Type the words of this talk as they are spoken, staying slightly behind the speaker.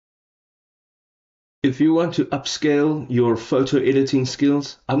If you want to upscale your photo editing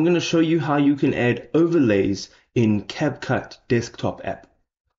skills, I'm going to show you how you can add overlays in CapCut desktop app.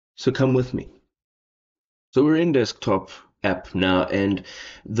 So come with me. So we're in desktop app now, and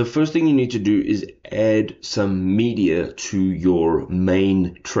the first thing you need to do is add some media to your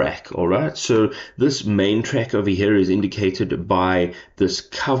main track. All right, so this main track over here is indicated by this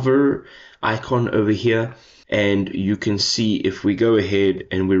cover icon over here. And you can see if we go ahead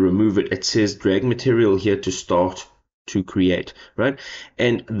and we remove it, it says drag material here to start to create, right?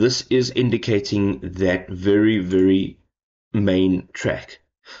 And this is indicating that very main track.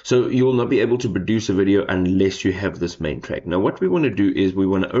 So you will not be able to produce a video unless you have this main track. Now what we want to do is we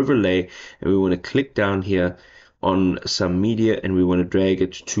want to overlay, and we want to click down here on some media, and we want to drag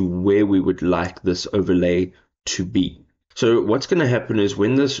it to where we would like this overlay to be. So what's going to happen is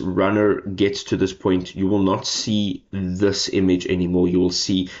when this runner gets to this point, you will not see this image anymore. You will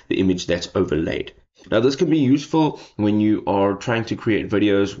see the image that's overlaid. Now this can be useful when you are trying to create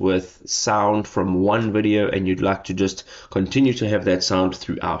videos with sound from one video and you'd like to just continue to have that sound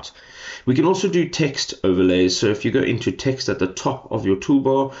throughout. We can also do text overlays. So if you go into text at the top of your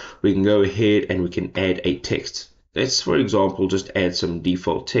toolbar, we can go ahead and we can add a text. Let's, for example, just add some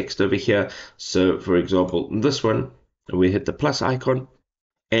default text over here. So for example, this one, we hit the plus icon,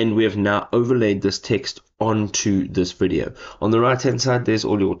 and we have now overlaid this text onto this video. On the right hand side, there's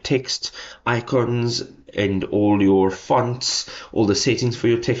all your text icons and all your fonts, all the settings for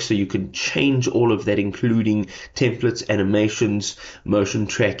your text, so you can change all of that, including templates, animations, motion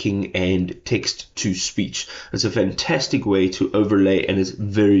tracking, and text to speech. It's a fantastic way to overlay, and it's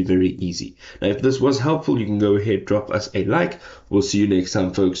very easy. Now if this was helpful, you can go ahead, drop us a like. We'll see you next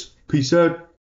time, folks. Peace out.